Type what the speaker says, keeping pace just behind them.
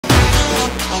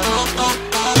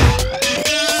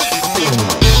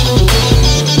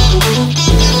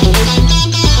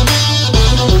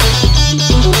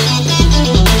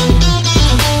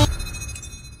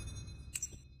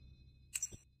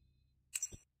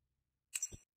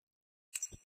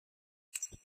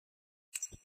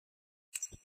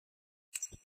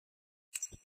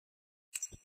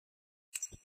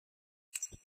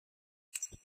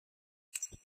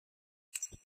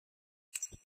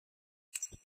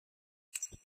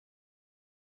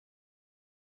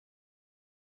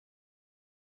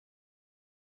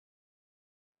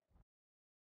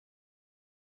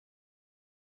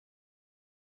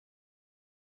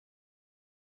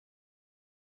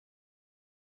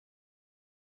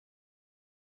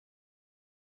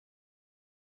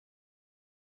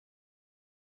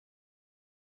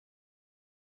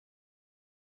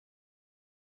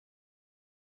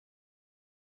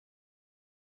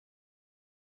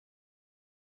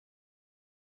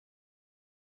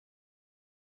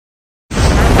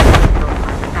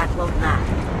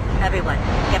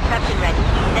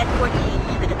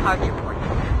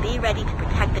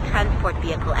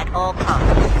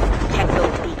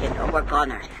we're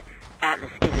goners.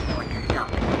 Atlas isn't going to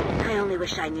stop. I only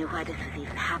wish I knew why this was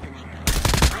even happening.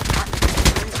 Why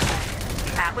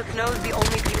Atlas? Atlas knows the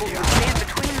only people who stand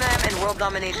between them and world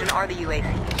domination are the UAC.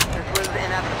 This was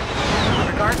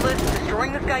inevitable. Regardless,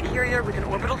 destroying the Sky Carrier with an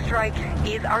orbital strike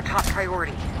is our top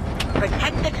priority.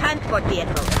 Protect the transport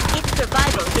vehicle. Its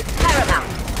survival is paramount.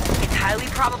 It's highly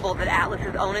probable that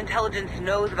Atlas's own intelligence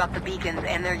knows about the beacons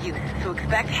and their use, so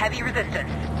expect heavy resistance.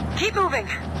 Keep moving!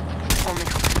 Only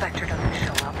hope Spectre doesn't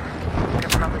show up. They're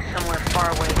probably somewhere far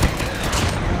away.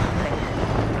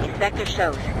 If Spectre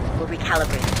shows, we'll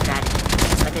recalibrate the strategy.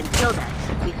 But until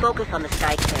then, we focus on the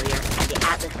Sky Carrier and the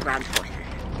Atlas ground forces.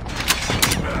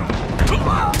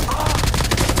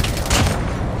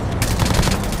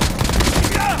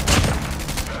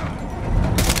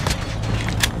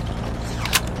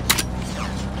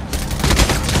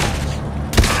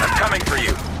 I'm coming for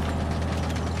you.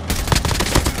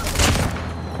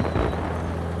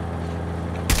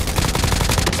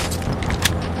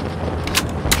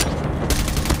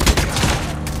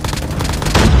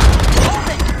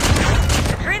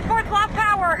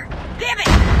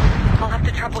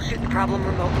 Troubleshoot the problem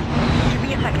remotely. Give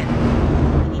me a second.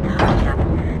 We need to hurry up.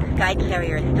 The Sky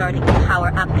Carrier is starting to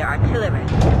power up their artillery.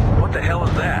 What the hell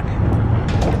is that?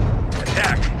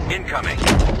 Attack! Incoming!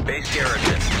 Base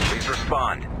garrison, please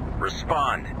respond.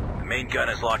 Respond. The main gun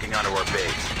is locking onto our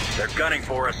base. They're gunning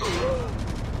for us.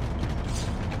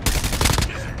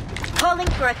 Calling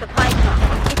for a supply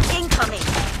drop. It's incoming.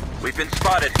 We've been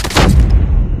spotted.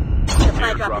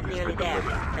 Supply drop is nearly there,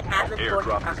 but Atlas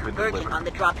forces are converging on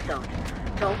the drop zone.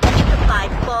 Don't let the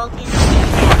supplies fall into their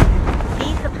hands.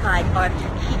 These supplies are of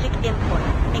strategic import,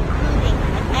 including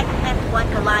an XS-1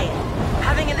 Goliath.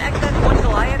 Having an XS-1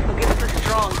 Goliath will give us a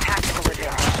strong tactical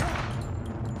advantage.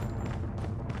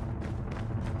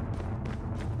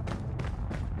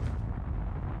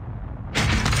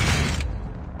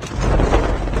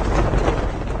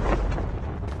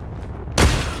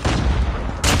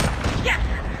 Yes!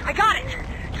 I got it!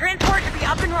 Transport should be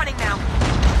up and running now.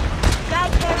 Sky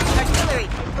Carrier artillery is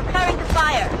preparing to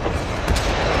fire.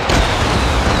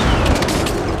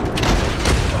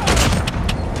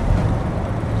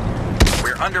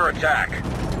 We're under attack.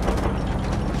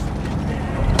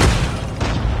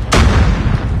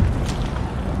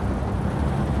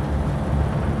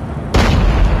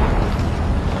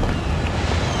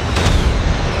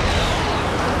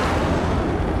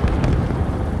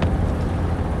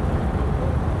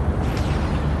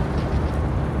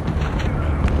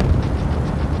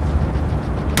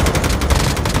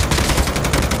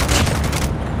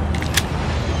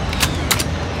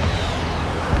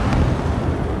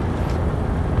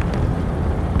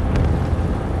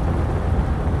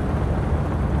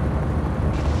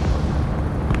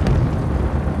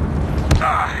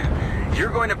 You're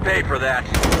going to pay for that.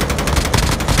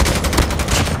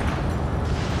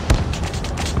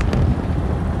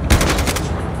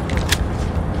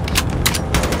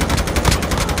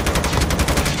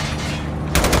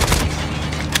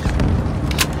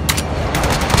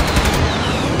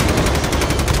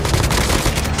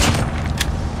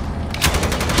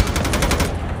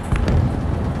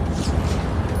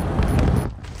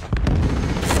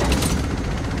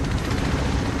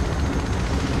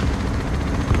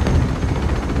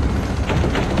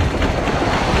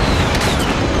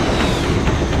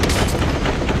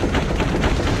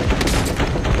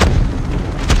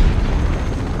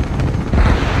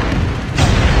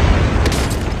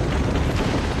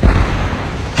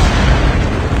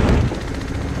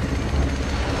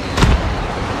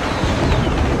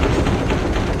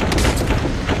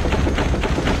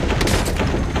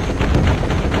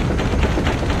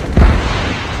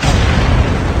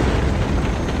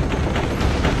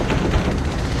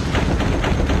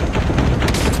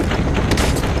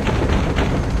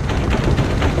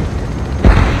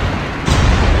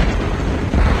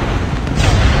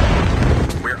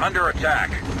 Under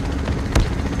attack.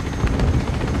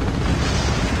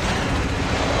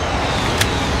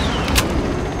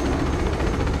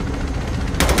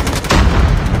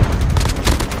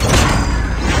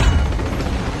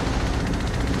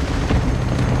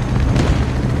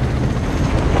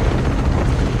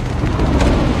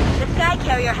 The Sky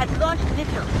Carrier has launched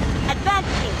missiles. Advance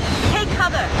team, take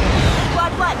cover.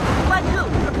 Squad 1, Squad 2,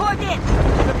 report in.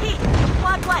 Repeat,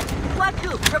 Squad 1, Squad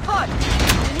 2, report.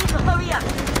 We need to hurry up.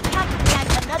 Can't stand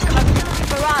another artillery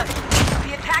barrage.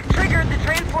 The attack triggered the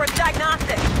transport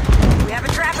diagnostics. We have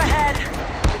a trap ahead.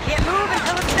 We can't move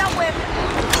until it's dealt with.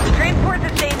 The transport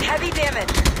sustained heavy damage.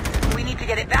 We need to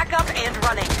get it back up and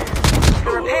running.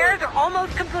 The repairs are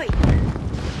almost complete.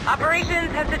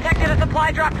 Operations has detected a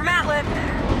supply drop from Atlas.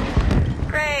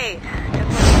 Great. Just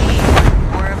what we need.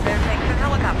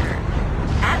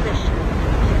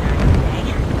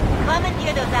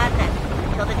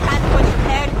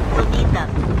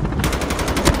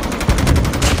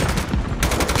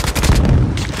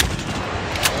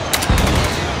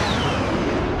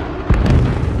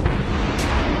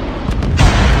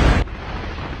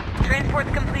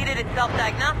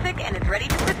 ready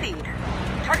to proceed.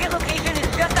 Target location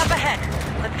is just up ahead.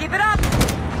 Let's keep it up!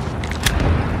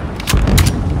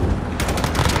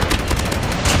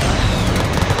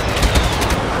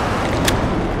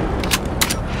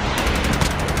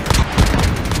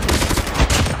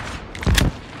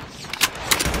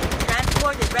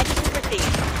 Transport is ready to proceed.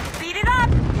 Speed it up!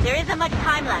 There isn't much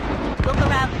time left. Look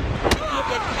around. See if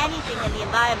there's anything in the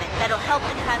environment that'll help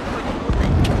the transport to move